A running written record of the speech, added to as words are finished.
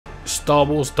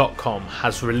StarWars.com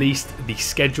has released the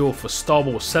schedule for Star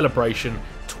Wars Celebration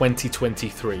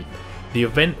 2023. The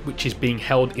event, which is being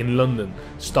held in London,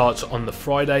 starts on the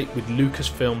Friday with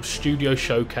Lucasfilm Studio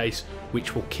Showcase,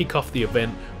 which will kick off the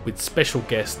event with special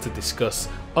guests to discuss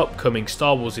upcoming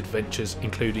Star Wars adventures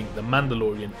including The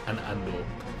Mandalorian and Andor.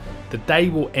 The day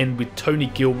will end with Tony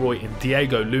Gilroy and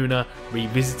Diego Luna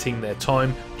revisiting their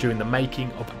time during the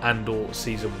making of Andor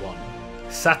Season 1.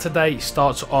 Saturday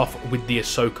starts off with the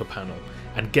Ahsoka panel,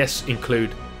 and guests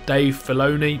include Dave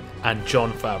Filoni and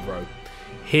Jon Favreau.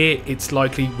 Here it's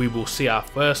likely we will see our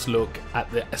first look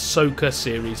at the Ahsoka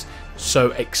series,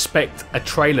 so expect a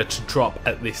trailer to drop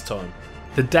at this time.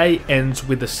 The day ends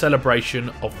with a celebration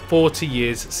of 40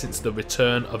 years since the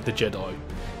return of the Jedi.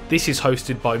 This is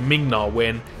hosted by Ming-Na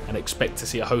Wen, and expect to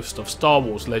see a host of Star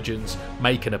Wars legends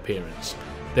make an appearance.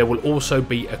 There will also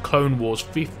be a Clone Wars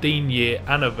 15-year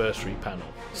anniversary panel.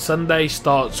 Sunday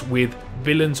starts with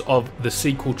villains of the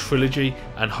sequel trilogy,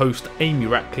 and host Amy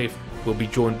Ratcliffe will be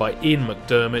joined by Ian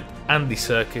McDiarmid, Andy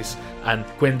Serkis and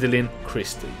Gwendoline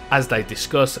Christie as they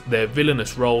discuss their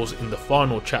villainous roles in the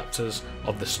final chapters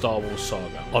of the Star Wars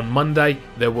saga. On Monday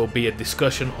there will be a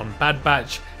discussion on Bad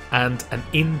Batch and an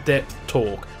in-depth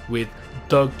talk with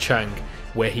Doug Chiang,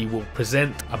 where he will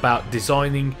present about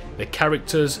designing the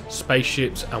characters,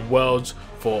 spaceships and worlds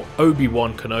for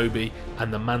Obi-Wan Kenobi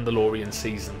and The Mandalorian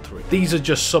Season 3. These are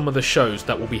just some of the shows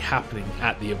that will be happening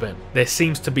at the event. There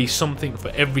seems to be something for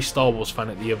every Star Wars fan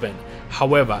at the event.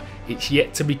 However, it's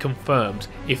yet to be confirmed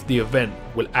if the event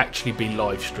will actually be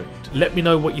live streamed. Let me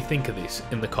know what you think of this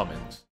in the comments.